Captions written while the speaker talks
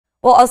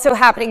Well, also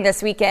happening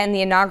this weekend,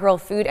 the inaugural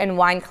Food and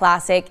Wine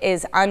Classic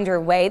is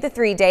underway. The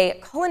three-day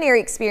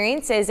culinary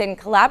experience is in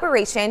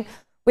collaboration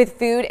with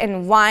Food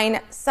and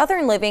Wine,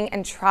 Southern Living,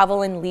 and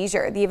Travel and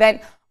Leisure. The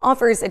event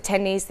offers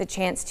attendees the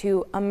chance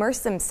to immerse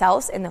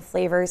themselves in the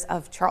flavors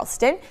of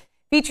Charleston,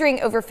 featuring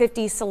over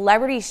 50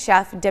 celebrity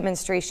chef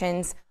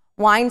demonstrations,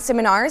 wine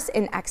seminars,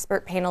 and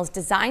expert panels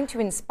designed to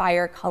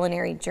inspire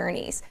culinary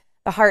journeys.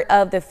 The heart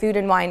of the Food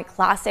and Wine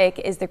Classic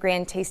is the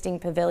Grand Tasting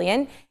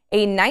Pavilion,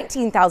 a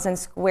 19,000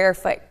 square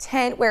foot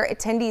tent where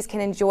attendees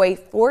can enjoy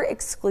 4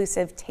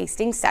 exclusive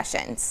tasting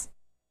sessions.